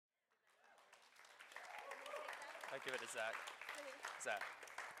I'll give it to Zach. Zach.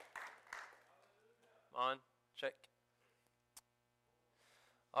 On, check.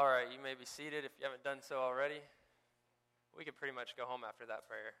 All right, you may be seated if you haven't done so already. We could pretty much go home after that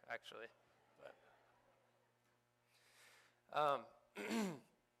prayer, actually. But,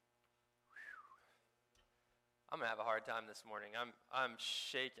 I'm gonna have a hard time this morning. I'm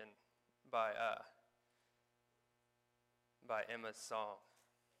shaken by Emma's song.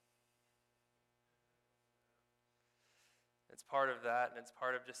 It's part of that, and it's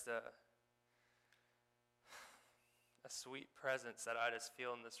part of just a sweet presence that I just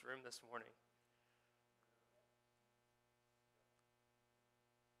feel in this room this morning.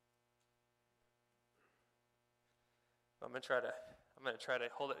 I'm gonna try to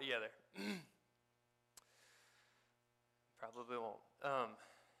hold it together. Probably won't.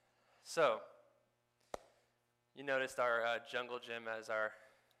 So you noticed our jungle gym, as our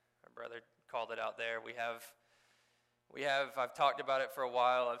brother called it out there. I've talked about it for a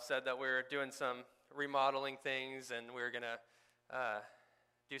while. I've said that we're doing some remodeling things, and we're gonna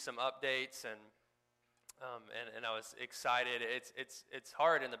do some updates, and I was excited. It's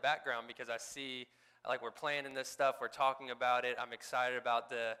hard in the background because I see, like, we're planning this stuff, we're talking about it. I'm excited about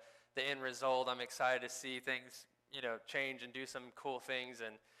the end result. I'm excited to see things, change and do some cool things.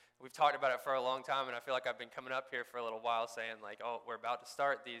 And we've talked about it for a long time, and I feel like I've been coming up here for a little while saying, like, oh, we're about to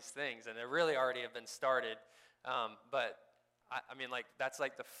start these things, and they really already have been started. But I mean, like, that's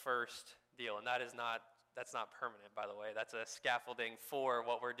like the first deal, and that's not permanent, by the way. That's a scaffolding for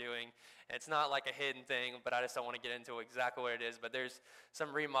what we're doing. It's not like a hidden thing, but I just don't want to get into exactly what it is. But there's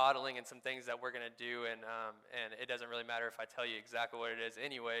some remodeling and some things that we're going to do, and it doesn't really matter if I tell you exactly what it is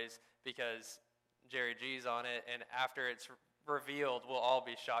anyways, because Jerry G's on it, and after it's revealed, we'll all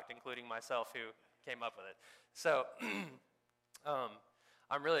be shocked, including myself, who came up with it. So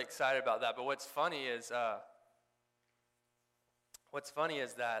I'm really excited about that. But what's funny is that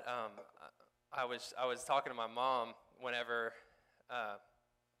I was talking to my mom whenever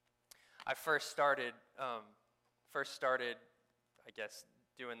I first started, I guess,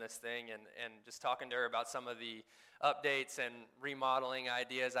 doing this thing, and just talking to her about some of the updates and remodeling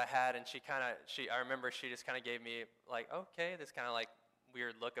ideas I had, and I remember she just kind of gave me, like, okay, this kind of like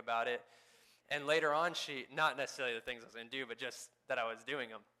weird look about it. And later on, not necessarily the things I was going to do, but just that I was doing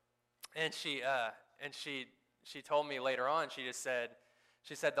them. And she told me later on, she said,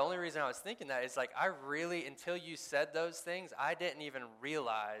 the only reason I was thinking that is, like, until you said those things, I didn't even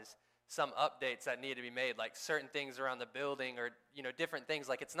realize some updates that need to be made, like certain things around the building, or, different things.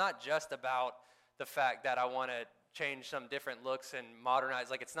 Like, it's not just about the fact that I want to change some different looks and modernize.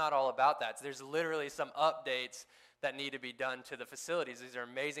 Like, it's not all about that. So there's literally some updates that need to be done to the facilities. These are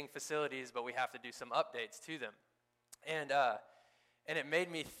amazing facilities, but we have to do some updates to them. And it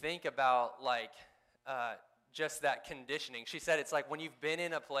made me think about, like, just that conditioning. She said it's like when you've been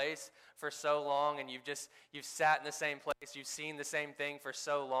in a place for so long, and you've sat in the same place, you've seen the same thing for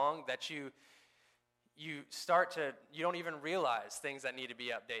so long, that you don't even realize things that need to be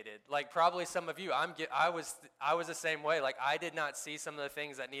updated. Like, probably some of you, I was the same way. Like, I did not see some of the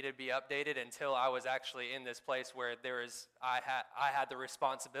things that needed to be updated until I was actually in this place where I had the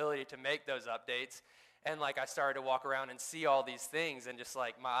responsibility to make those updates. And, like, I started to walk around and see all these things, and just,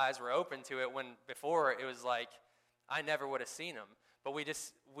 like, my eyes were open to it, when before it was like I never would have seen them. But we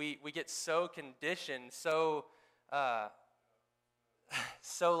get so conditioned, so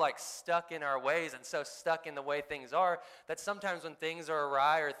like stuck in our ways, and so stuck in the way things are, that sometimes when things are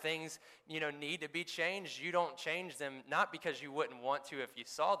awry, or things need to be changed, you don't change them, not because you wouldn't want to if you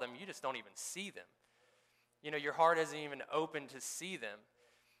saw them, you just don't even see them. Your heart isn't even open to see them.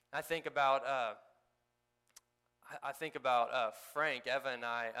 I think about Frank, Eva, and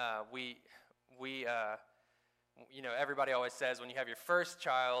I. Everybody always says when you have your first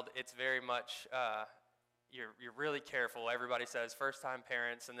child, it's very much you're really careful. Everybody says first-time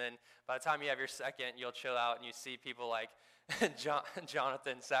parents, and then by the time you have your second, you'll chill out, and you see people like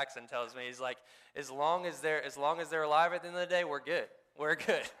Jonathan Saxon tells me, he's like, as long as they're alive at the end of the day, we're good. We're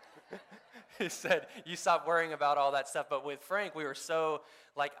good. He said, you stop worrying about all that stuff. But with Frank, we were so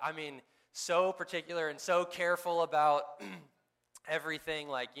particular and so careful about everything,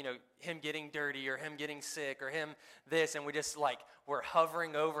 like, him getting dirty, or him getting sick, or him this, and we just, like, we're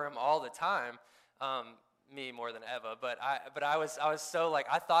hovering over him all the time. Me more than Eva, but I was so, like,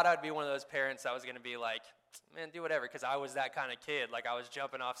 I thought I'd be one of those parents that was going to be like, man, do whatever, because I was that kind of kid. Like, I was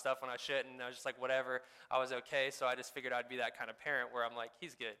jumping off stuff when I shouldn't, and I was just like, whatever, I was okay. So I just figured I'd be that kind of parent where I'm like,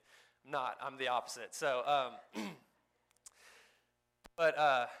 he's good. I'm not. I'm the opposite. So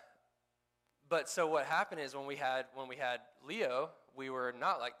But so what happened is when we had Leo, we were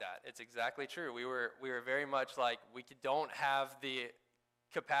not like that. It's exactly true. We were very much like don't have the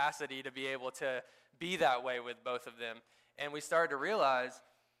capacity to be able to be that way with both of them. And we started to realize,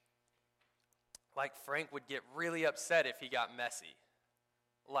 like, Frank would get really upset if he got messy.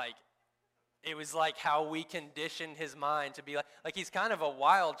 Like, it was like how we conditioned his mind to be like he's kind of a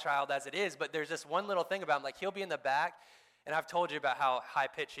wild child as it is, but there's this one little thing about him. Like, he'll be in the back, and I've told you about how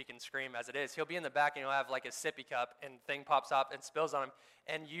high-pitched he can scream as it is. He'll be in the back, and he'll have, like, a sippy cup, and thing pops up and spills on him,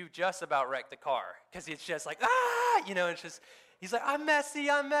 and you just about wreck the car because he's just like, ah! It's just, he's like, I'm messy,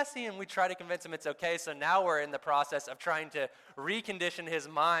 and we try to convince him it's okay. So now we're in the process of trying to recondition his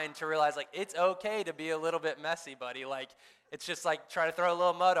mind to realize, like, it's okay to be a little bit messy, buddy. Like, it's just like try to throw a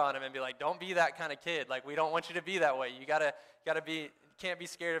little mud on him and be like, don't be that kind of kid. Like, we don't want you to be that way. You gotta be, can't be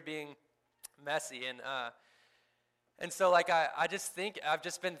scared of being messy. And so, like, I just think, I've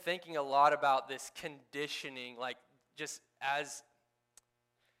just been thinking a lot about this conditioning, like, just as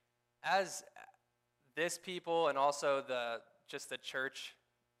this people and also the church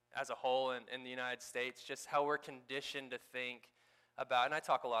as a whole in the United States, just how we're conditioned to think about, and I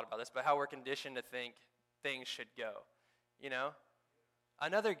talk a lot about this, but how we're conditioned to think things should go,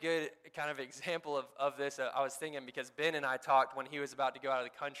 Another good kind of example of this, I was thinking, because Ben and I talked when he was about to go out of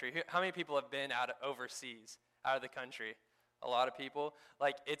the country. How many people have been overseas, out of the country? A lot of people.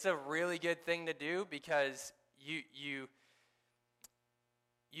 Like, it's a really good thing to do because you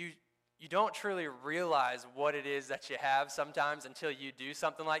don't truly realize what it is that you have sometimes until you do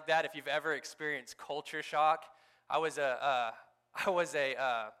something like that. If you've ever experienced culture shock, I was in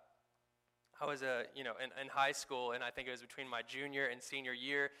high school, and I think it was between my junior and senior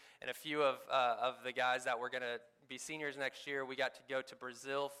year, and a few of the guys that were going to be seniors next year, we got to go to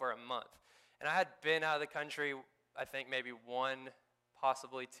Brazil for a month. And I had been out of the country, I think maybe one,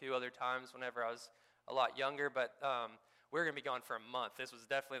 possibly two other times whenever I was a lot younger, but we were going to be gone for a month. This was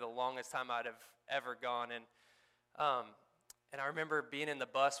definitely the longest time I'd have ever gone, and I remember being in the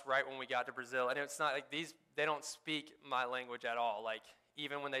bus right when we got to Brazil, and it's not like they don't speak my language at all. Like,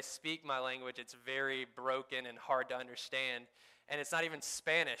 even when they speak my language, it's very broken and hard to understand. And it's not even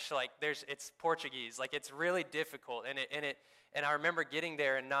Spanish. Like, it's Portuguese. Like, it's really difficult. And I remember getting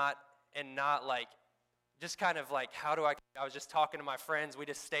there and not like, just kind of like, I was just talking to my friends. We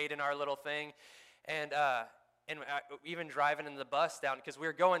just stayed in our little thing. And even driving in the bus down, because we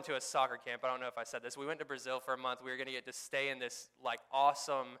were going to a soccer camp. I don't know if I said this. We went to Brazil for a month. We were going to get to stay in this, like,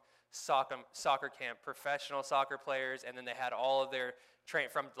 awesome soccer camp, professional soccer players, and then they had all of their train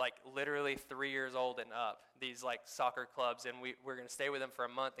from, like, literally 3 years old and up, these, like, soccer clubs, and we were going to stay with them for a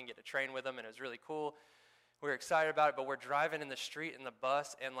month and get to train with them, and it was really cool. We were excited about it, but we're driving in the street in the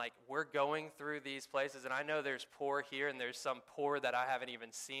bus, and, like, we're going through these places, and I know there's poor here, and there's some poor that I haven't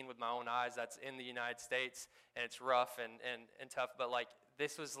even seen with my own eyes that's in the United States, and it's rough and tough, but, like,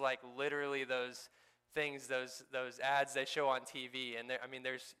 this was, like, literally those things, those ads they show on TV, and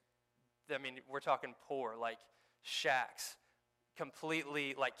we're talking poor, like, shacks,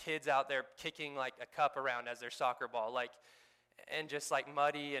 completely, like, kids out there kicking, like, a cup around as their soccer ball, like, and just, like,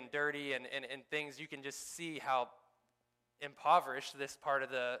 muddy and dirty and things. You can just see how impoverished this part of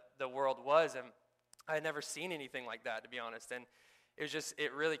the world was, and I had never seen anything like that, to be honest, and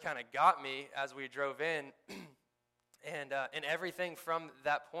it really kind of got me as we drove in, and everything from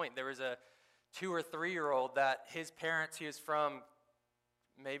that point. There was a 2 or 3 year old that his parents, he was from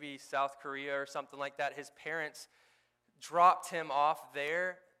maybe South Korea or something like that, his parents dropped him off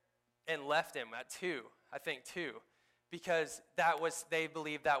there and left him at 2, because they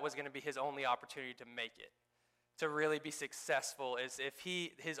believed that was going to be his only opportunity to make it, to really be successful, is if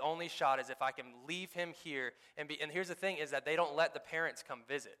his only shot is if I can leave him here and here's the thing, is that they don't let the parents come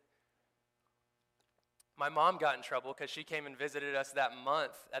visit. My mom got in trouble because she came and visited us that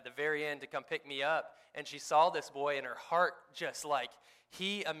month at the very end to come pick me up, and she saw this boy, and her heart just, like,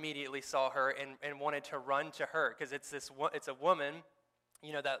 he immediately saw her and wanted to run to her, because it's a woman,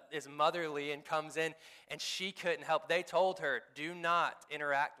 that is motherly and comes in, and she couldn't help. They told her, do not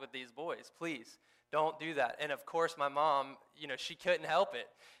interact with these boys, please. Don't do that. And of course, my mom, she couldn't help it.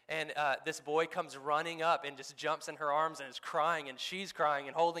 And this boy comes running up and just jumps in her arms and is crying, and she's crying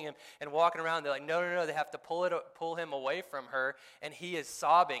and holding him and walking around. They're like, no, they have to pull him away from her, and he is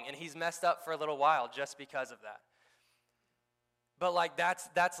sobbing, and he's messed up for a little while just because of that. But, like,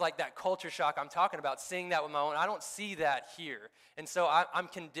 that's like that culture shock I'm talking about, seeing that with my own. I don't see that here. And so I'm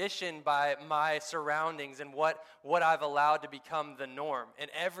conditioned by my surroundings and what I've allowed to become the norm.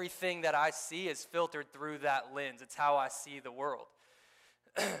 And everything that I see is filtered through that lens. It's how I see the world.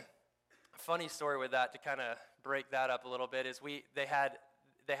 Funny story with that, to kind of break that up a little bit, is they had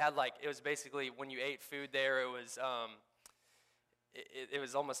like, it was basically when you ate food there, it was it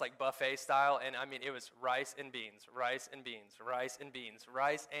was almost like buffet style, and I mean, it was rice and beans, rice and beans, rice and beans,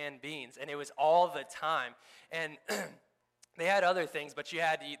 rice and beans, and it was all the time. And they had other things, but you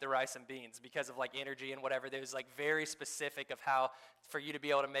had to eat the rice and beans because of like energy and whatever. It was like very specific of how for you to be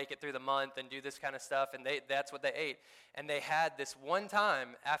able to make it through the month and do this kind of stuff, and that's what they ate. And they had this one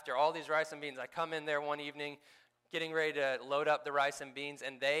time after all these rice and beans, I come in there one evening, getting ready to load up the rice and beans,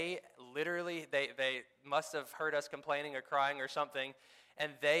 and they literally, they must have heard us complaining or crying or something,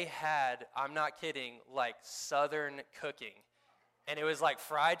 and they had, I'm not kidding, like Southern cooking. And it was like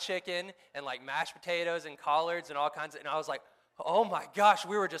fried chicken and like mashed potatoes and collards and all kinds of, and I was like, oh my gosh,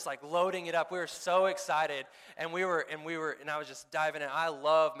 we were just like loading it up. We were so excited, and I was just diving in. I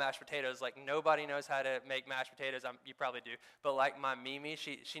love mashed potatoes. Like nobody knows how to make mashed potatoes. You probably do, but like my Mimi,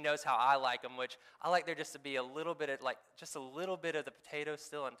 she knows how I like them, which I like there just to be a little bit of like just a little bit of the potato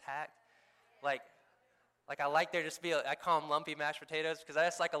still intact. Like I like there just to be I call them lumpy mashed potatoes because I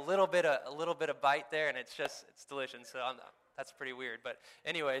just like a little bit of bite there, and it's delicious. So that's pretty weird, but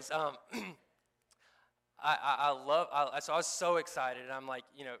anyways, so I was so excited, and I'm like,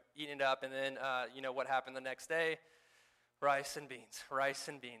 eating it up, and then, what happened the next day? Rice and beans, rice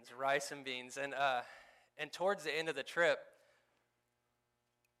and beans, rice and beans, and towards the end of the trip,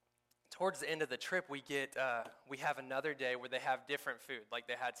 we have another day where they have different food. Like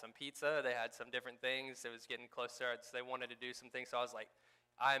they had some pizza, they had some different things. It was getting closer, so they wanted to do some things. So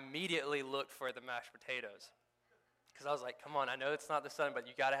I immediately looked for the mashed potatoes. Because I was like, come on, I know it's not the sun, but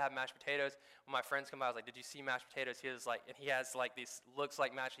you got to have mashed potatoes. When my friends come by, I was like, did you see mashed potatoes? He was like, and he has like these, looks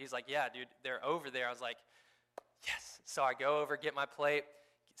like mashed. He's like, yeah, dude, they're over there. I was like, yes. So I go over, get my plate,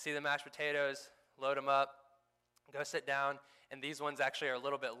 see the mashed potatoes, load them up, go sit down. And these ones actually are a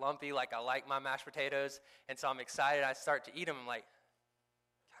little bit lumpy. Like I like my mashed potatoes. And so I'm excited. I start to eat them. I'm like,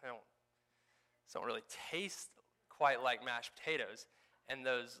 God, don't really taste quite like mashed potatoes. And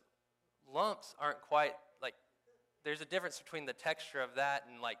those lumps aren't quite like, there's a difference between the texture of that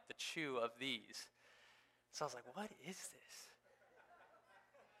and like the chew of these. So I was like, what is this?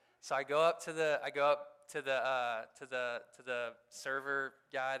 So I go up to the server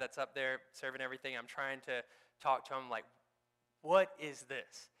guy that's up there serving everything. I'm trying to talk to him like, what is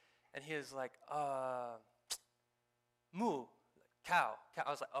this? And he was like, moo, cow.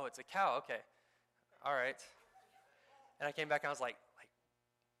 I was like, oh, it's a cow. Okay, all right. And I came back and I was like,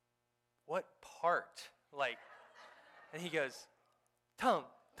 what part? Like. And he goes, tongue.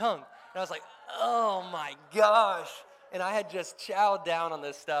 And I was like, oh my gosh. And I had just chowed down on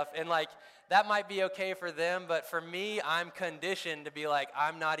this stuff. And like, that might be okay for them, but for me, I'm conditioned to be like,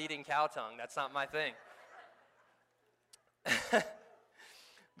 I'm not eating cow tongue. That's not my thing.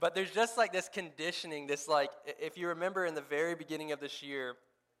 But there's just like this conditioning, this like, if you remember in the very beginning of this year,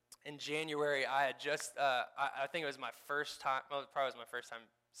 in January, I had just, I think it was my first time, well, it probably was my first time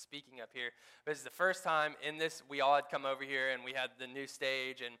speaking up here, but it's the first time in this, we all had come over here and we had the new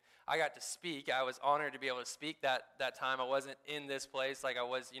stage and I got to speak. I was honored to be able to speak that time. I wasn't in this place like I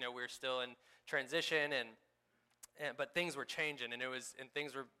was, we were still in transition but things were changing and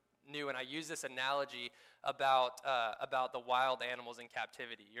things were new. And I use this analogy about the wild animals in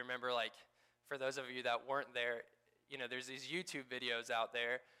captivity. You remember, like, for those of you that weren't there, there's these YouTube videos out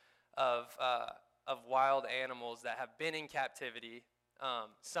there of wild animals that have been in captivity.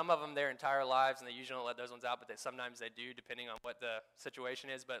 Some of them their entire lives, and they usually don't let those ones out, but sometimes they do, depending on what the situation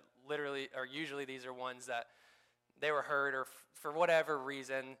is. But usually these are ones that they were hurt, or for whatever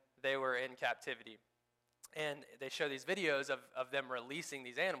reason, they were in captivity. And they show these videos of them releasing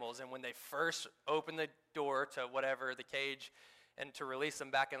these animals, and when they first open the door to whatever, the cage, and to release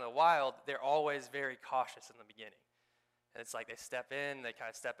them back into the wild, they're always very cautious in the beginning. And it's like they step in, they kind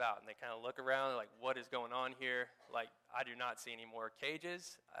of step out, and they kind of look around, like, what is going on here? Like, I do not see any more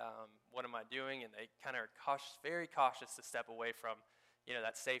cages. What am I doing? And they kind of are very cautious to step away from,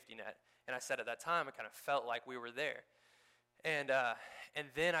 that safety net. And I said at that time, it kind of felt like we were there. And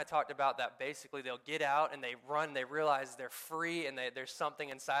then I talked about that basically they'll get out and they run, they realize they're free, and there's something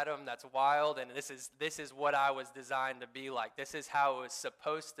inside of them that's wild, and this is what I was designed to be like. This is how it was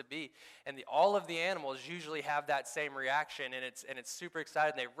supposed to be. And all of the animals usually have that same reaction, and it's super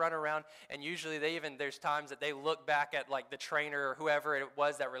excited, and they run around, and usually there's times that they look back at like the trainer or whoever it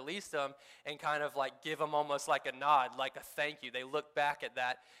was that released them and kind of like give them almost like a nod, like a thank you. They look back at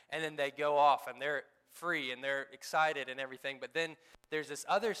that, and then they go off, and they're free and they're excited and everything. But then there's this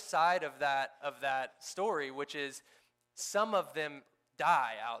other side of that story, which is some of them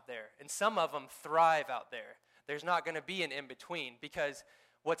die out there and some of them thrive out there. There's not going to be an in-between, because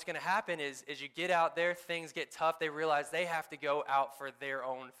what's going to happen is you get out there, things get tough, they realize they have to go out for their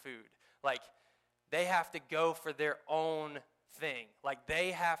own food. Like, they have to go for their own thing. Like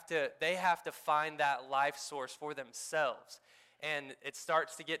they have to find that life source for themselves. And it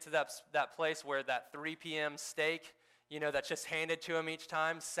starts to get to that place where that 3 p.m. steak, that's just handed to them each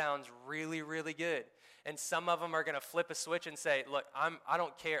time sounds really, really good. And some of them are going to flip a switch and say, look, I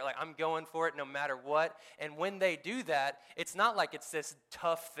don't care. Like, I'm going for it no matter what. And when they do that, it's not like it's this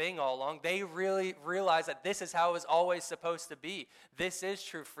tough ththing all along. They really realize that this is how it was always supposed to be. This is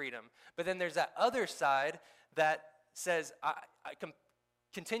true freedom. But then there's that other side that says,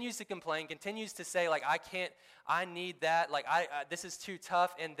 continues to complain, continues to say, like, I need that. Like, this is too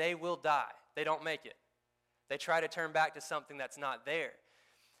tough, and they will die. They don't make it. They try to turn back to something that's not there.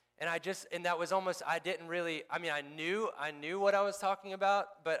 And that was almost, I knew what I was talking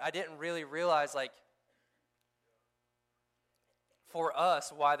about, but I didn't really realize, like, for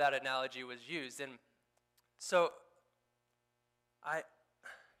us, why that analogy was used. And so,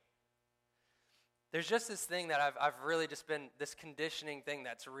 there's just this thing that I've really just been, this conditioning thing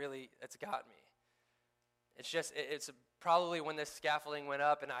that's got me. It's probably when this scaffolding went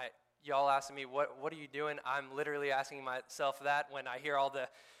up and y'all asking me, what are you doing? I'm literally asking myself that when I hear all the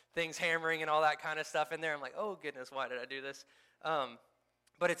things hammering and all that kind of stuff in there. I'm like, oh goodness, why did I do this?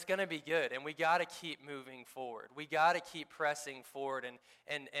 But it's going to be good, and we got to keep moving forward. We got to keep pressing forward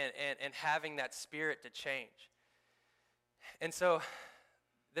and having that spirit to change. And so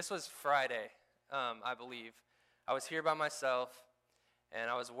this was Friday, I believe. I was here by myself, and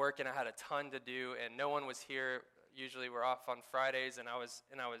I was working. I had a ton to do, and no one was here. Usually we're off on Fridays,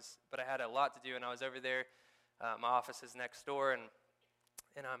 but I had a lot to do, and I was over there. My office is next door, and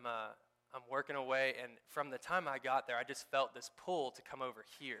I'm working away, and from the time I got there, I just felt this pull to come over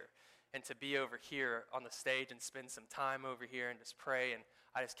here and to be over here on the stage and spend some time over here and just pray, and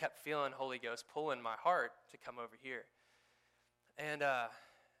I just kept feeling Holy Ghost pulling my heart to come over here. And I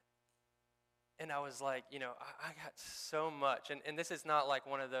was like, I got so much, and this is not like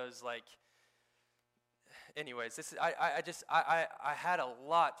one of those, like, anyways, I had a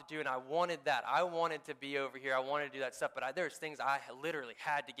lot to do, and I wanted that. I wanted to be over here. I wanted to do that stuff, but there's things I literally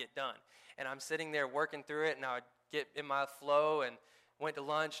had to get done. And I'm sitting there working through it, and I would get in my flow and went to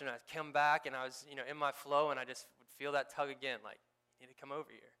lunch, and I'd come back, and I was, in my flow, and I just would feel that tug again, like, you need to come over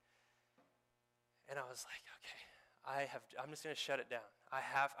here. And I was like, okay, I'm just going to shut it down.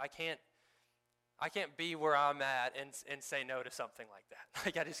 I can't be where I'm at and say no to something like that.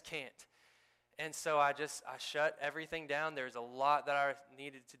 Like, I just can't. And so I shut everything down. There's a lot that I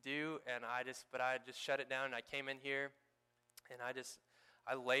needed to do, and I just shut it down, and I came in here, and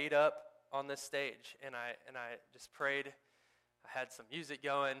I laid up on this stage, and I just prayed. I had some music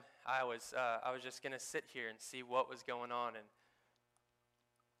going. I was just going to sit here and see what was going on, and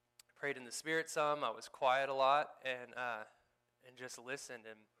prayed in the Spirit some. I was quiet a lot, and just listened,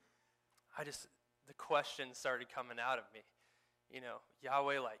 and the questions started coming out of me.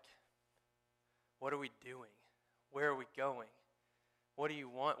 Yahweh, like, what are we doing? Where are we going? What do you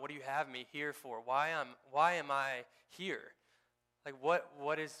want? What do you have me here for? Why am I here? Like,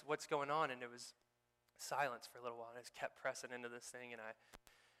 what's going on? And it was silence for a little while, and I just kept pressing into this thing, and I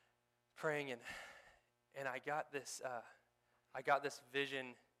praying, and I got this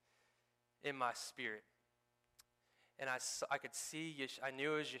vision in my spirit, and I could see. I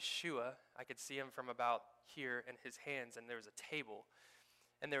knew it was Yahshua. I could see him from about here in his hands, and there was a table.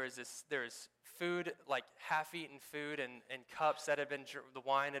 And there was food, like half-eaten food, and cups that the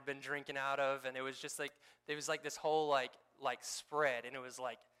wine had been drinking out of, and it was just like, there was like this whole like spread, and it was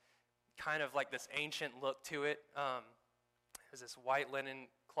like kind of like this ancient look to it. It was this white linen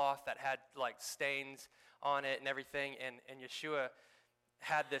cloth that had like stains on it and everything, and Yahshua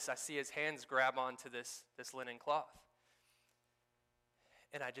had this, I see his hands grab onto this linen cloth,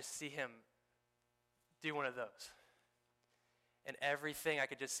 and I just see him do one of those. And everything, I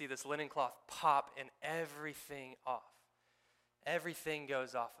could just see this linen cloth pop and everything off. Everything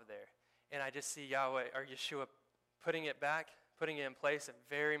goes off of there. And I just see Yahshua putting it back, putting it in place, and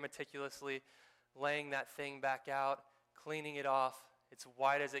very meticulously laying that thing back out, cleaning it off. It's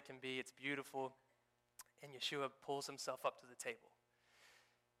white as it can be. It's beautiful. And Yahshua pulls himself up to the table.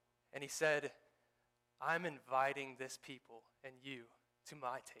 And he said, I'm inviting this people and you to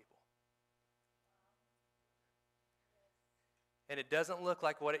my table. And it doesn't look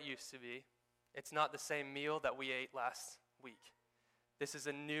like what it used to be. It's not the same meal that we ate last week. This is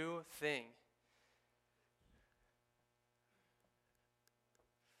a new thing.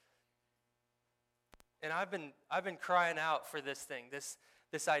 And I've been crying out for this thing,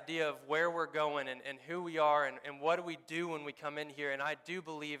 this idea of where we're going and who we are and what do we do when we come in here. And I do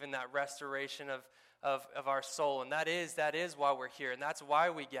believe in that restoration of our soul. And that is why we're here. And that's why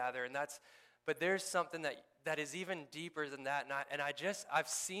we gather. But there's something that is even deeper than that. And I've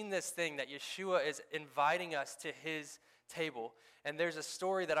seen this thing that Yahshua is inviting us to his table. And there's a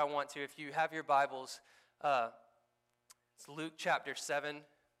story that I want to, if you have your Bibles, it's Luke chapter 7.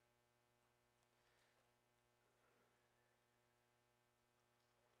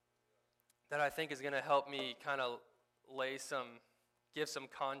 That I think is going to help me kind of give some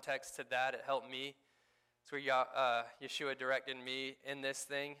context to that. It helped me. It's where Yahshua directed me in this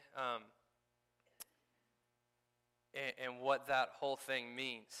thing. And what that whole thing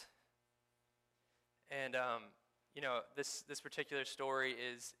means. And this particular story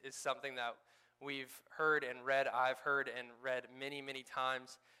is something that we've heard and read. I've heard and read many, many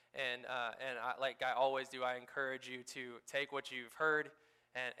times. And like I always do, I encourage you to take what you've heard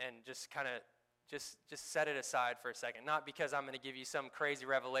and just kind of just set it aside for a second. Not because I'm going to give you some crazy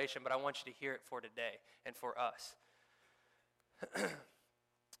revelation, but I want you to hear it for today and for us.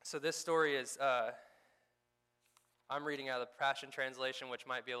 So this story is. I'm reading out of the Passion Translation, which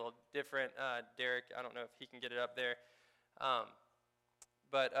might be a little different. Derek, I don't know if he can get it up there.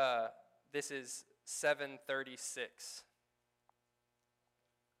 But this is 736.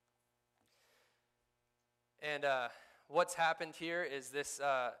 And what's happened here is this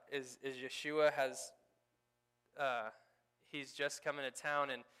is Yahshua has he's just come into town,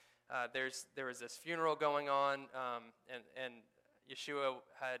 and there was this funeral going on, and Yahshua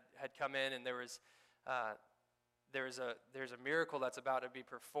had come in, and there's a miracle that's about to be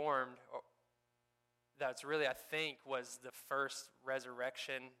performed that's really, I think, was the first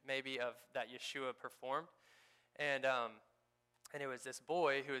resurrection maybe of that Yahshua performed. And it was this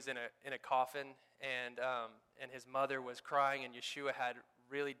boy who was in a coffin, and his mother was crying, and Yahshua had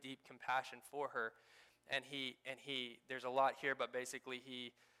really deep compassion for her. And he there's a lot here, but basically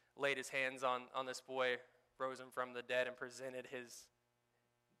he laid his hands on this boy, rose him from the dead, and presented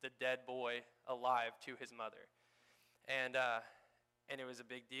the dead boy alive to his mother. And it was a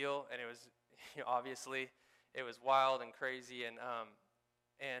big deal, and it was, obviously it was wild and crazy, and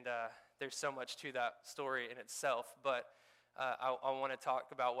there's so much to that story in itself. But I want to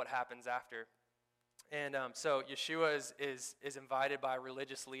talk about what happens after. And so Yahshua is invited by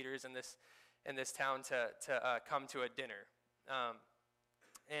religious leaders in this town to come to a dinner.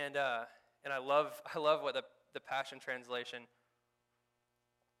 And I love what the Passion Translation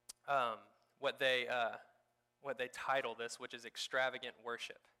what they title this, which is extravagant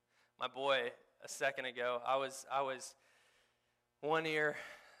worship. My boy, a second ago, I was one ear,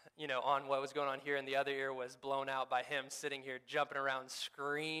 on what was going on here, and the other ear was blown out by him sitting here jumping around,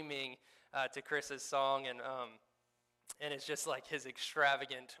 screaming to Chris's song, and it's just like his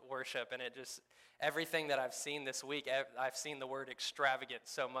extravagant worship, and it just, everything that I've seen this week, I've seen the word extravagant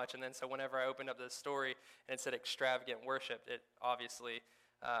so much, and then so whenever I opened up the story and it said extravagant worship, it obviously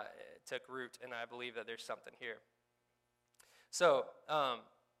it took root, and I believe that there's something here. So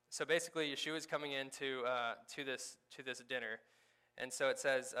basically, Yahshua is coming into to this dinner, and so it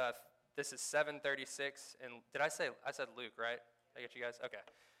says this is 736. And I said Luke, right? Did I get you guys? Okay.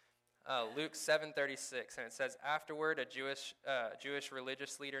 Luke 7:36, and it says, afterward, a Jewish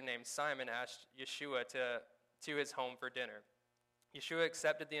religious leader named Simon asked Yahshua to his home for dinner. Yahshua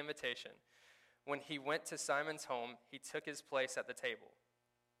accepted the invitation. When he went to Simon's home, he took his place at the table.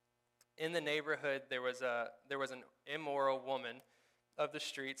 In the neighborhood, there was an immoral woman of the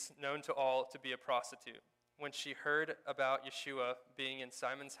streets, known to all to be a prostitute. When she heard about Yahshua being in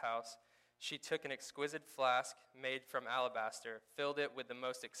Simon's house, she took an exquisite flask made from alabaster, filled it with the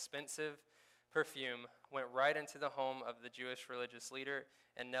most expensive perfume, went right into the home of the Jewish religious leader,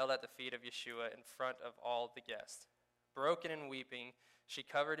 and knelt at the feet of Yahshua in front of all the guests. Broken and weeping, she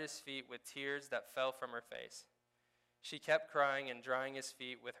covered his feet with tears that fell from her face. She kept crying and drying his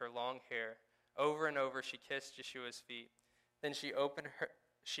feet with her long hair. Over and over she kissed Yeshua's feet. Then she opened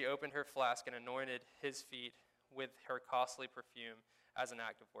her flask and anointed his feet with her costly perfume as an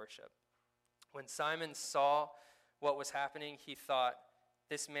act of worship. When Simon saw what was happening, he thought,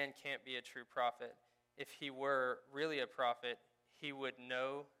 this man can't be a true prophet. If he were really a prophet, he would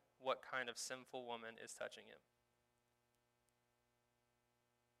know what kind of sinful woman is touching him.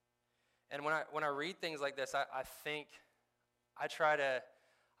 And when I read things like this, I think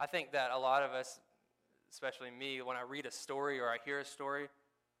that a lot of us, especially me, when I read a story or I hear a story,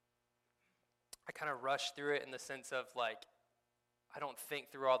 I kind of rush through it in the sense of I don't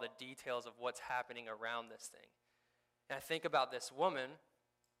think through all the details of what's happening around this thing. And I think about this woman,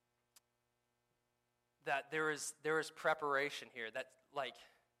 that there is preparation here, that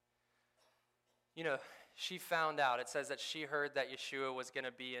she found out. It says that she heard that Yahshua was going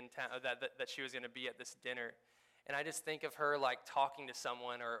to be in town, that she was going to be at this dinner. And I just think of her like talking to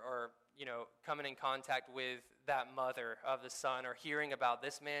someone or coming in contact with that mother of the son, or hearing about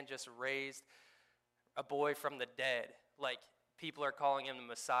this man just raised a boy from the dead. Like, people are calling him the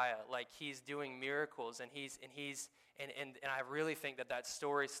Messiah. Like, he's doing miracles, and I really think that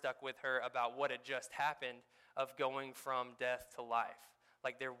story stuck with her about what had just happened of going from death to life.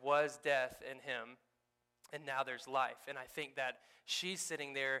 Like, there was death in him, and now there's life. And I think that she's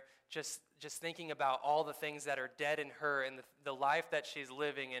sitting there just thinking about all the things that are dead in her, and the life that she's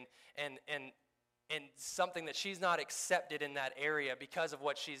living, and something that she's not accepted in that area because of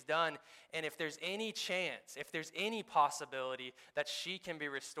what she's done. And if there's any chance, if there's any possibility that she can be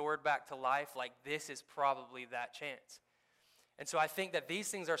restored back to life, like, this is probably that chance. And so I think that these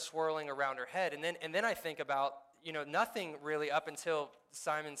things are swirling around her head. And then I think about, nothing really up until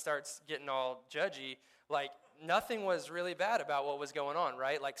Simon starts getting all judgy, like, nothing was really bad about what was going on,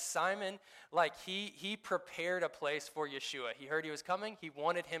 right? Like, Simon, like, he prepared a place for Yahshua. He heard he was coming. He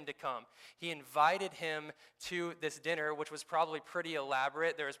wanted him to come. He invited him to this dinner, which was probably pretty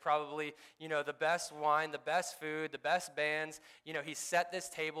elaborate. There was probably, the best wine, the best food, the best bands. He set this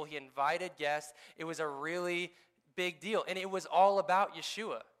table. He invited guests. It was a really big deal, and it was all about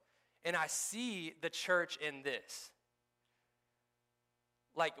Yahshua. And I see the church in this.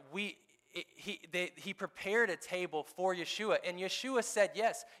 Like, he prepared a table for Yahshua, and Yahshua said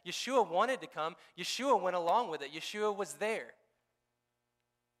yes. Yahshua wanted to come. Yahshua went along with it. Yahshua was there,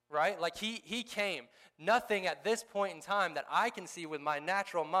 right? Like, he came. Nothing at this point in time that I can see with my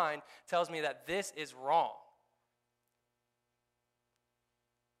natural mind tells me that this is wrong.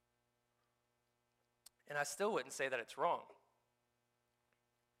 And I still wouldn't say that it's wrong.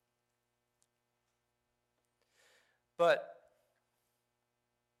 But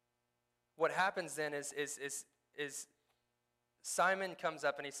what happens then is Simon comes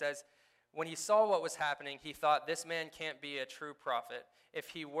up and he says, when he saw what was happening, he thought, this man can't be a true prophet. If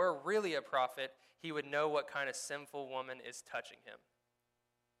he were really a prophet, he would know what kind of sinful woman is touching him.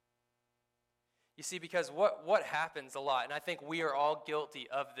 You see, because what happens a lot, and I think we are all guilty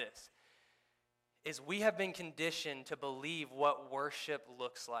of this, is we have been conditioned to believe what worship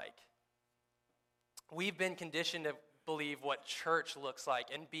looks like. We've been conditioned to believe what church looks like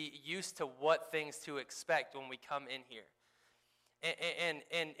and be used to what things to expect when we come in here.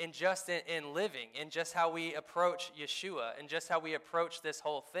 And just in living, and just how we approach Yahshua, and just how we approach this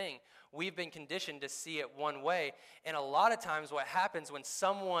whole thing, we've been conditioned to see it one way. And a lot of times what happens when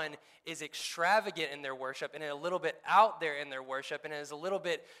someone is extravagant in their worship and a little bit out there in their worship and is a little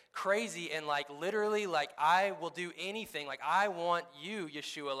bit crazy and like literally like, I will do anything, like, I want you,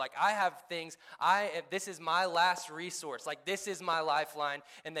 Yahshua, like, I have things, this is my last resource, like, this is my lifeline,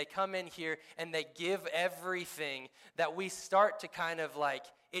 and they come in here and they give everything, that we start to kind of like,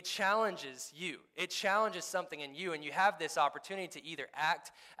 it challenges you. It challenges something in you, and you have this opportunity to either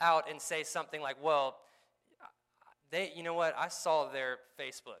act out and say something like, well, you know what, I saw their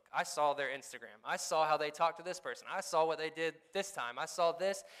Facebook, I saw their Instagram, I saw how they talked to this person, I saw what they did this time, I saw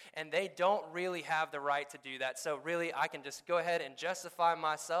this, and they don't really have the right to do that, so really I can just go ahead and justify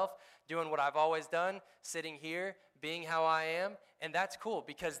myself doing what I've always done, sitting here, being how I am, and that's cool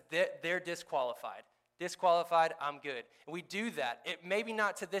because they're disqualified. Disqualified, I'm good. And we do that. It maybe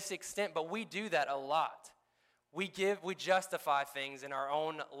not to this extent, but we do that a lot. We justify things in our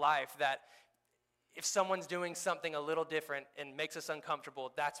own life that if someone's doing something a little different and makes us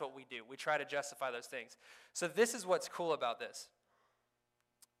uncomfortable, that's what we do. We try to justify those things. So this is what's cool about this.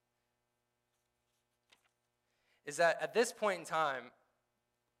 Is that at this point in time,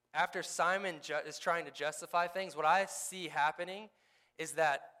 after Simon is trying to justify things, what I see happening is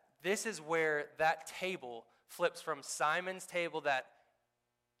that this is where that table flips from Simon's table that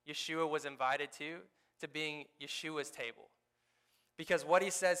Yahshua was invited to being Yeshua's table. Because what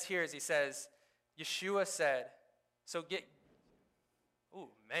he says here is he says, Yahshua said, ooh,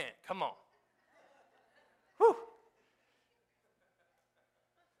 man, come on. Whew.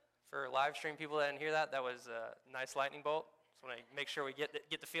 For live stream people that didn't hear that, that was a nice lightning bolt. Just want to make sure we get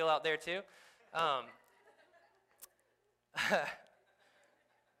the feel out there too.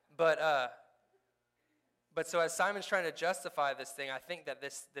 But so as Simon's trying to justify this thing, I think that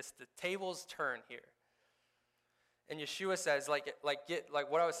the tables turn here. And Yahshua says, like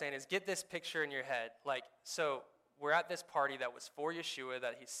what I was saying is, get this picture in your head. Like, so we're at this party that was for Yahshua,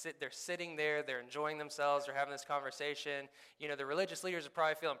 that they're sitting there, they're enjoying themselves, they're having this conversation. The religious leaders are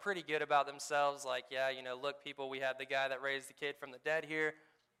probably feeling pretty good about themselves. Like, yeah, look, people, we had the guy that raised the kid from the dead here.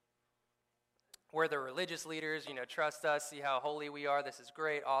 We're the religious leaders, trust us, see how holy we are. This is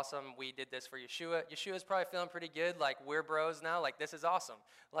great, awesome. We did this for Yahshua. Yeshua's probably feeling pretty good, like, we're bros now, like, this is awesome.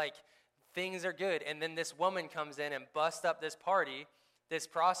 Like, things are good. And then this woman comes in and busts up this party, this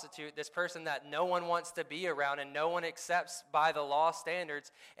prostitute, this person that no one wants to be around and no one accepts by the law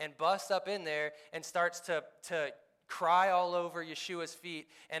standards, and busts up in there and starts to cry all over Yahshua's feet.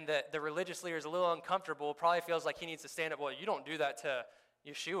 And the religious leader is a little uncomfortable, probably feels like he needs to stand up. Well, you don't do that to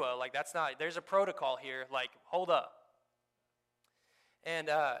Yahshua. Like, that's not, there's a protocol here. Like, hold up. And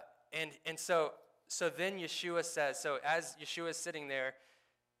so then Yahshua says, so as Yahshua is sitting there,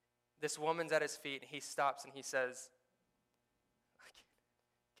 this woman's at his feet, and he stops and he says,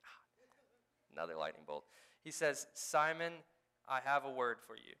 God, another lightning bolt. He says, Simon, I have a word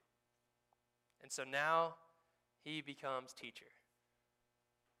for you. And so now he becomes teacher.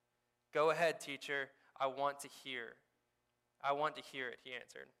 Go ahead, teacher. I want to hear. I want to hear it, he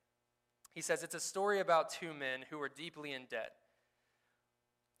answered. He says, it's a story about two men who were deeply in debt.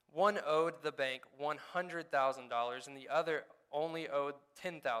 One owed the bank $100,000 and the other only owed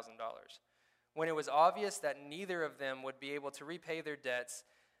 $10,000. When it was obvious that neither of them would be able to repay their debts,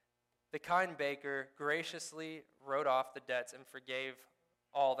 the kind baker graciously wrote off the debts and forgave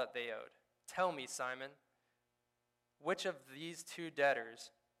all that they owed. Tell me, Simon, which of these two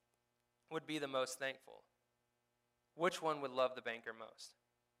debtors would be the most thankful? Which one would love the banker most?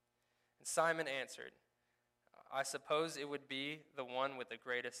 And Simon answered, I suppose it would be the one with the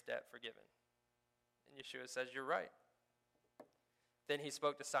greatest debt forgiven. And Yahshua says, you're right. Then he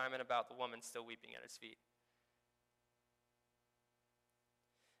spoke to Simon about the woman still weeping at his feet.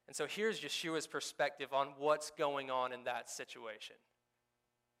 And so here's Yahshua's perspective on what's going on in that situation.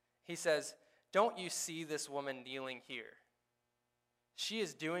 He says, don't you see this woman kneeling here? She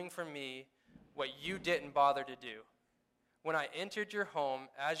is doing for me what you didn't bother to do. When I entered your home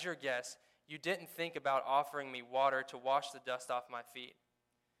as your guest, you didn't think about offering me water to wash the dust off my feet.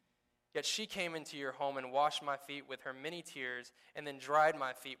 Yet she came into your home and washed my feet with her many tears and then dried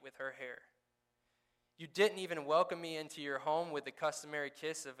my feet with her hair. You didn't even welcome me into your home with the customary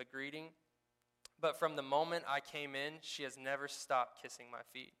kiss of a greeting, but from the moment I came in, she has never stopped kissing my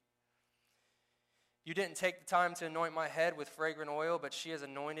feet. You didn't take the time to anoint my head with fragrant oil, but she has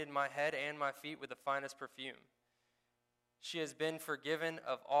anointed my head and my feet with the finest perfume. She has been forgiven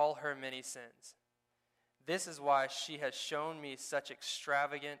of all her many sins. This is why she has shown me such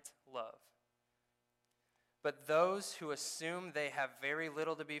extravagant love. But those who assume they have very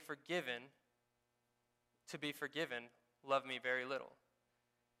little to be forgiven, love me very little.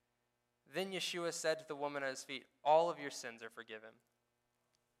 Then Yahshua said to the woman at his feet, all of your sins are forgiven.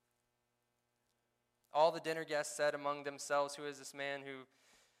 All the dinner guests said among themselves, who is this man who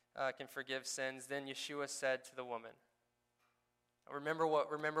can forgive sins? Then Yahshua said to the woman, Remember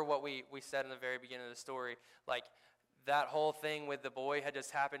what we said in the very beginning of the story. Like, that whole thing with the boy had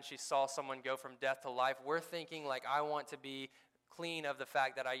just happened. She saw someone go from death to life. We're thinking, like, I want to be clean of the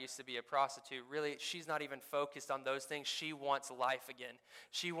fact that I used to be a prostitute. Really, she's not even focused on those things. She wants life again.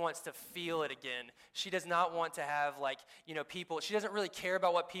 She wants to feel it again. She does not want to have, people. She doesn't really care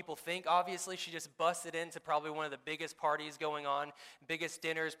about what people think, obviously. She just busted into probably one of the biggest parties going on, biggest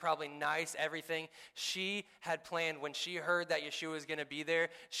dinners, probably nice, everything. She had planned when she heard that Yahshua was going to be there.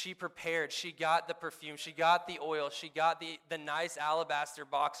 She prepared. She got the perfume. She got the oil. She got the nice alabaster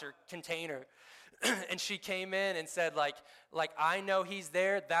box or container. And she came in and said, like, I know he's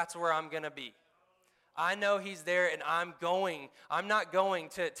there, that's where I'm going to be. I know he's there, and I'm not going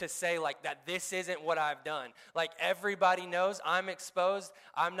to say, like, that this isn't what I've done. Like, everybody knows I'm exposed,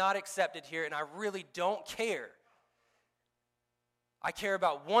 I'm not accepted here, and I really don't care. I care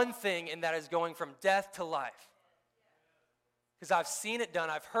about one thing, and that is going from death to life. Because I've seen it done,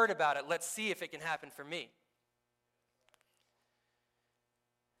 I've heard about it, let's see if it can happen for me.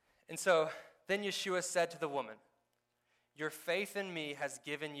 And so then Yahshua said to the woman, your faith in me has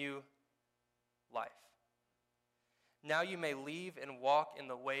given you life. Now you may leave and walk in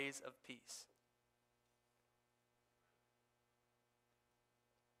the ways of peace.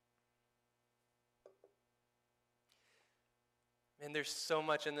 And there's so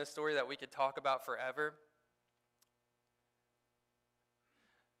much in this story that we could talk about forever.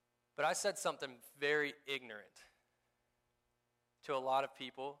 But I said something very ignorant to a lot of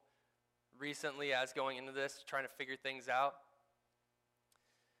people recently as going into this, trying to figure things out.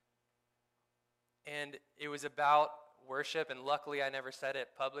 And it was about worship, and luckily I never said it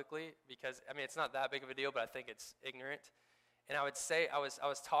publicly because, it's not that big of a deal, but I think it's ignorant. And I would say, I was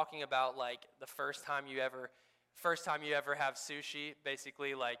talking about, like, the first time you ever have sushi,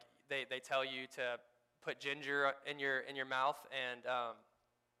 basically, like, they tell you to put ginger in your mouth,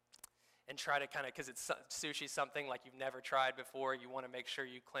 and try to kind of, because sushi something like you've never tried before, you want to make sure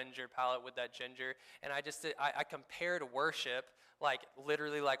you cleanse your palate with that ginger. And I compared worship, like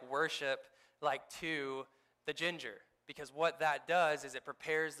literally like worship, like to the ginger. Because what that does is it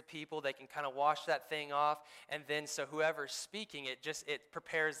prepares the people. They can kind of wash that thing off, and then so whoever's speaking, it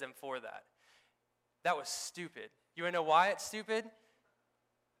prepares them for that. That was stupid. You want to know why it's stupid?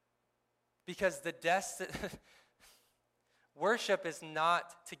 Because worship is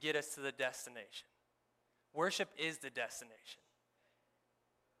not to get us to the destination. Worship is the destination.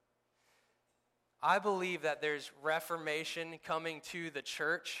 I believe that there's reformation coming to the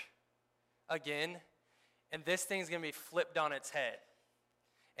church again, and this thing's going to be flipped on its head.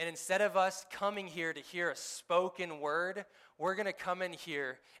 And instead of us coming here to hear a spoken word, we're going to come in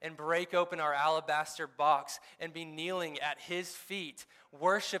here and break open our alabaster box and be kneeling at his feet,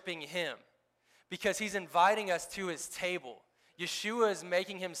 worshiping him, because he's inviting us to his table. Yahshua is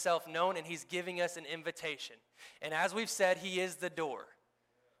making himself known, and he's giving us an invitation. And as we've said, he is the door.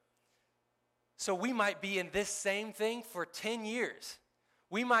 So we might be in this same thing for 10 years.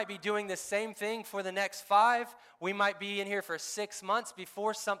 We might be doing the same thing for the next 5. We might be in here for 6 months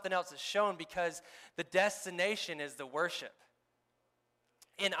before something else is shown, because the destination is the worship.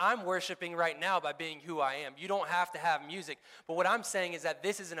 And I'm worshiping right now by being who I am. You don't have to have music. But what I'm saying is that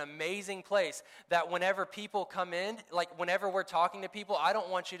this is an amazing place that whenever people come in, like whenever we're talking to people, I don't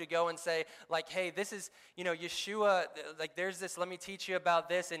want you to go and say, like, hey, this is, Yahshua, like there's this, let me teach you about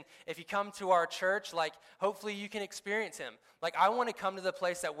this. And if you come to our church, like hopefully you can experience him. Like I want to come to the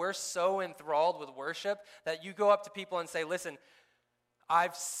place that we're so enthralled with worship that you go up to people and say, listen,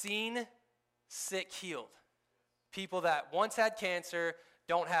 I've seen sick healed. People that once had cancer,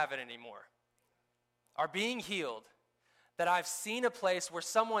 don't have it anymore, are being healed, that I've seen a place where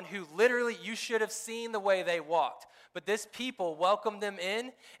someone who literally you should have seen the way they walked, but this people welcomed them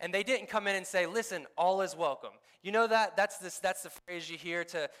in, and they didn't come in and say, listen, all is welcome. You know that's the phrase you hear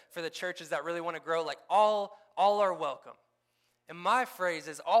for the churches that really want to grow, like all are welcome. And my phrase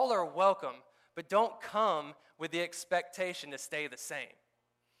is all are welcome, but don't come with the expectation to stay the same.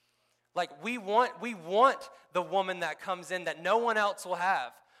 Like we want the woman that comes in that no one else will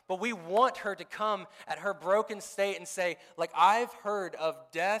have, but we want her to come at her broken state and say, like, I've heard of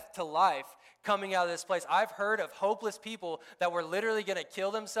death to life coming out of this place. I've heard of hopeless people that were literally going to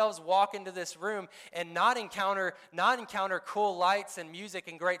kill themselves, walk into this room and not encounter cool lights and music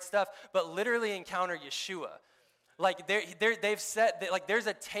and great stuff, but literally encounter Yahshua. Like they've said that, like there's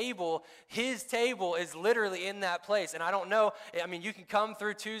a table, his table is literally in that place. And I don't know, I mean, you can come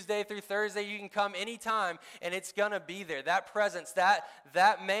through Tuesday through Thursday, you can come anytime, and it's gonna be there. That presence, that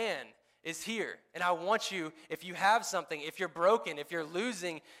man is here. And I want you, if you have something, if you're broken, if you're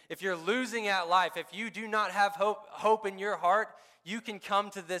losing at life, if you do not have hope in your heart, you can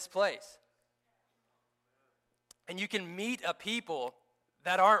come to this place. And you can meet a people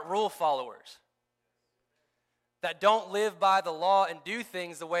that aren't rule followers, that don't live by the law and do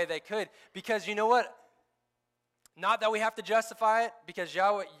things the way they could. Because you know what? Not that we have to justify it, because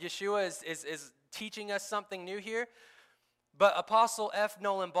Yahshua is teaching us something new here, but Apostle F.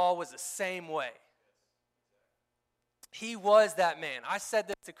 Nolan Ball was the same way. He was that man. I said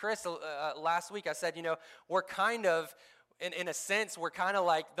this to Chris last week. I said, we're kind of, in a sense, we're kind of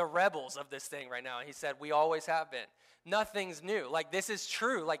like the rebels of this thing right now. And he said, we always have been. Nothing's new. Like, this is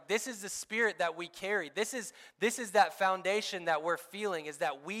true. Like, this is the spirit that we carry. This is that foundation that we're feeling, is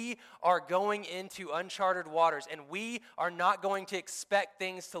that we are going into uncharted waters, and we are not going to expect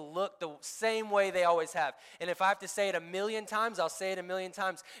things to look the same way they always have. And if I have to say it 1,000,000 times, I'll say it 1,000,000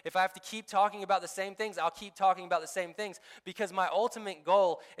 times. If I have to keep talking about the same things, I'll keep talking about the same things, because my ultimate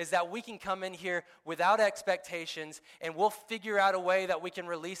goal is that we can come in here without expectations, and we'll figure out a way that we can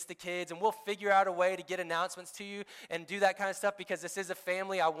release the kids, and we'll figure out a way to get announcements to you and do that kind of stuff, because this is a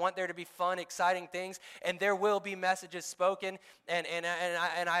family. I want there to be fun, exciting things, and there will be messages spoken, and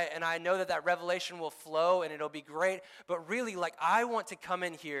I know that revelation will flow, and it'll be great. But really, like, I want to come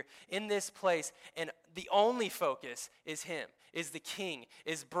in here in this place, and the only focus is him, is the King,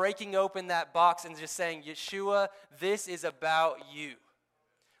 is breaking open that box and just saying, Yahshua, this is about you.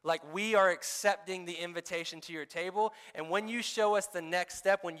 Like, we are accepting the invitation to your table. And when you show us the next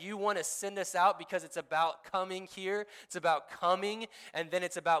step, when you want to send us out, because it's about coming here, it's about coming, and then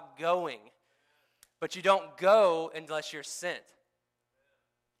it's about going. But you don't go unless you're sent.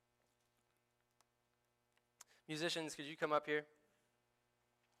 Musicians, could you come up here?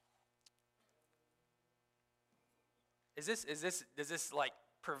 Does this like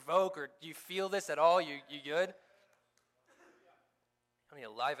provoke, or do you feel this at all? You good? I mean,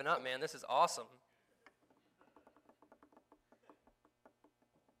 liven up, man. This is awesome.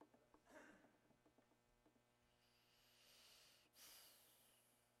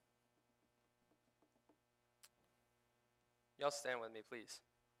 Y'all stand with me, please.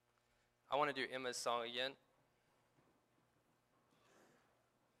 I want to do Emma's song again.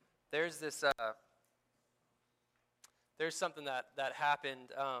 There's this, there's something that happened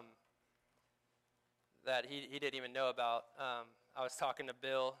that he didn't even know about. I was talking to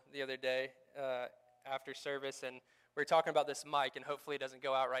Bill the other day after service, and we were talking about this mic, and hopefully it doesn't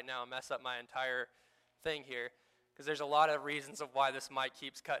go out right now and mess up my entire thing here, because there's a lot of reasons of why this mic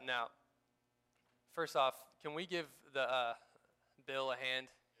keeps cutting out. First off, can we give the Bill a hand?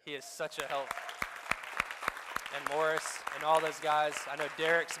 He is such a help. And Morris and all those guys. I know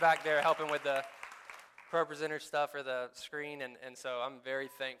Derek's back there helping with the ProPresenter stuff or the screen, and so I'm very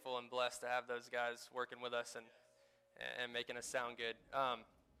thankful and blessed to have those guys working with us and making us sound good.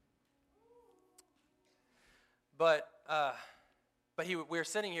 But we were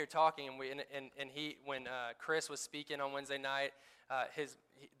sitting here talking, and he when Chris was speaking on Wednesday night,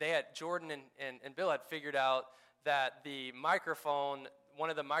 Jordan and Bill had figured out that the microphone, one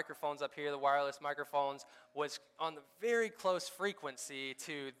of the microphones up here, the wireless microphones, was on the very close frequency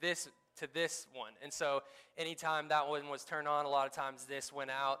to this one. And so anytime that one was turned on, a lot of times this went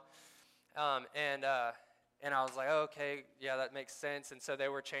out. And I was like, oh, okay, yeah, that makes sense. And so they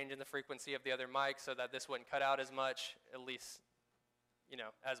were changing the frequency of the other mic so that this wouldn't cut out as much, at least,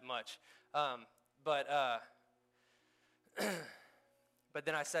 as much. But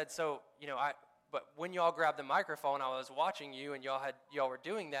then I said, so, but when y'all grabbed the microphone, I was watching you, and y'all were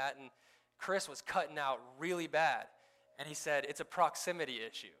doing that, and Chris was cutting out really bad. And he said, it's a proximity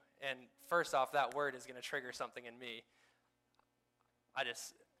issue. And first off, that word is going to trigger something in me.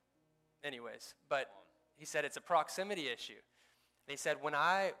 But he said it's a proximity issue. And he said when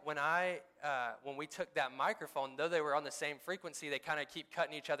we took that microphone, though they were on the same frequency, they kind of keep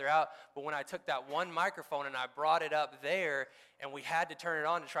cutting each other out. But when I took that one microphone and I brought it up there, and we had to turn it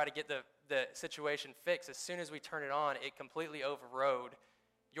on to try to get the situation fixed, as soon as we turned it on, it completely overrode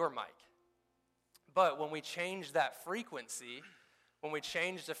your mic. But when we changed that frequency, when we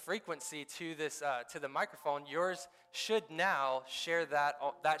changed the frequency to this to the microphone, yours should now share that.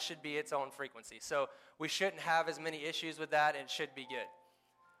 That should be its own frequency. So we shouldn't have as many issues with that, and it should be good.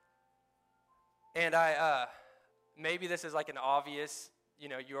 And maybe this is like an obvious,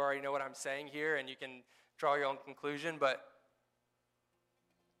 you already know what I'm saying here, and you can draw your own conclusion. But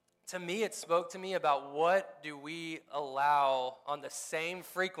to me, it spoke to me about what do we allow on the same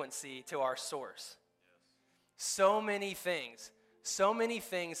frequency to our source. So many things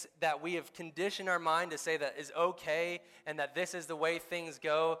that we have conditioned our mind to say that is okay and that this is the way things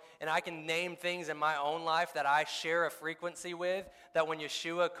go. And I can name things in my own life that I share a frequency with, that when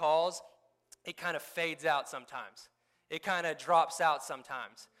Yahshua calls, it kind of fades out sometimes. It kind of drops out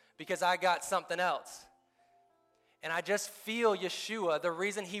sometimes because I got something else. And I just feel Yahshua, the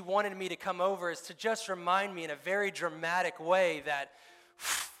reason he wanted me to come over is to just remind me in a very dramatic way that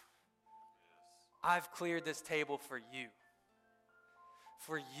I've cleared this table for you.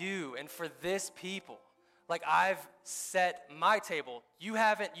 For you and for this people. Like I've set my table. You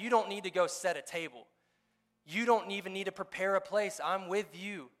don't need to go set a table. You don't even need to prepare a place. I'm with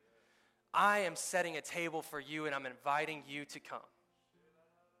you. I am setting a table for you, and I'm inviting you to come.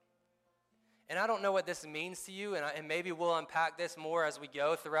 And I don't know what this means to you, and maybe we'll unpack this more as we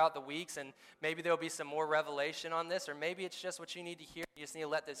go throughout the weeks, and maybe there'll be some more revelation on this, or maybe it's just what you need to hear. You just need to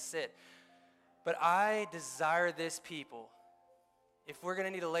let this sit. But I desire this people. If we're going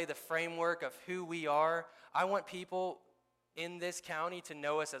to need to lay the framework of who we are, I want people in this county to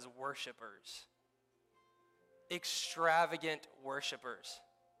know us as worshipers. Extravagant worshipers.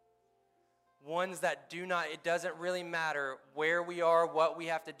 Ones that it doesn't really matter where we are, what we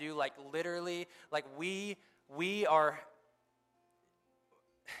have to do, like literally, like we are,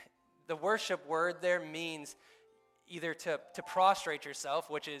 the worship word there means either to prostrate yourself,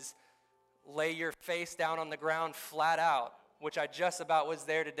 which is lay your face down on the ground flat out, which I just about was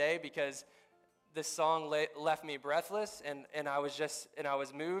there today because this song left me breathless, and I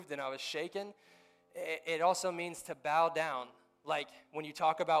was moved and I was shaken. It also means to bow down. Like when you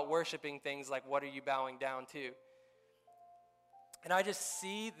talk about worshiping things, like what are you bowing down to? And I just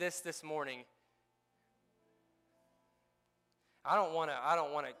see this morning. I don't want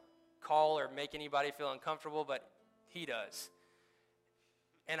to call or make anybody feel uncomfortable, but he does.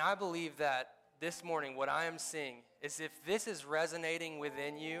 And I believe that this morning what I am seeing is if this is resonating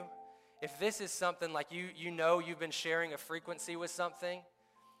within you, if this is something like you've been sharing a frequency with something,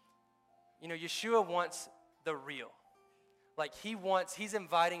 Yahshua wants the real. Like he's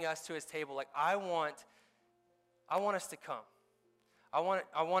inviting us to his table. Like I want us to come. I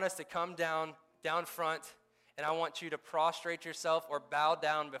want us to come down front, and I want you to prostrate yourself or bow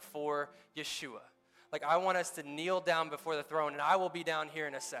down before Yahshua. Like, I want us to kneel down before the throne, and I will be down here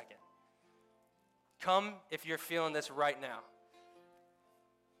in a second. Come if you're feeling this right now.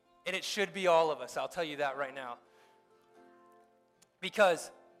 And it should be all of us, I'll tell you that right now. Because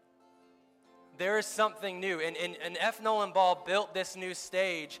there is something new. And F. Nolan Ball built this new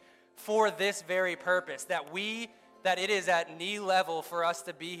stage for this very purpose, that it is at knee level for us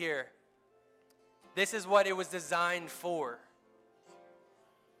to be here. This is what it was designed for.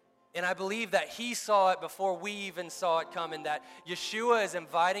 And I believe that he saw it before we even saw it come, and that Yahshua is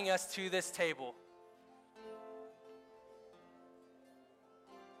inviting us to this table.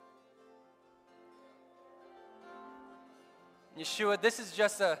 Yahshua, this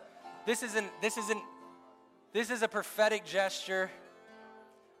is a prophetic gesture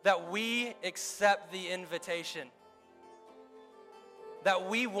that we accept the invitation. That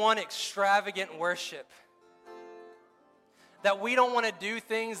we want extravagant worship. That we don't want to do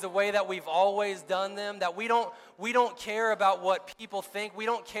things the way that we've always done them. That we don't care about what people think. We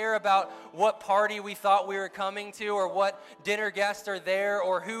don't care about what party we thought we were coming to, or what dinner guests are there,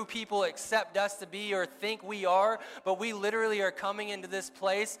 or who people accept us to be or think we are. But we literally are coming into this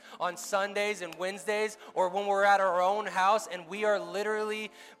place on Sundays and Wednesdays, or when we're at our own house, and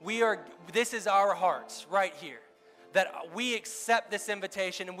this is our hearts right here. That we accept this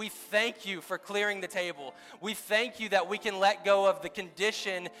invitation, and we thank you for clearing the table. We thank you that we can let go of the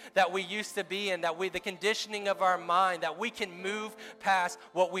condition that we used to be in, the conditioning of our mind, that we can move past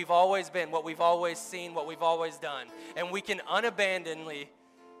what we've always been, what we've always seen, what we've always done. And we can unabandonedly,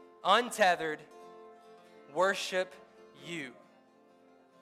 untethered, worship you.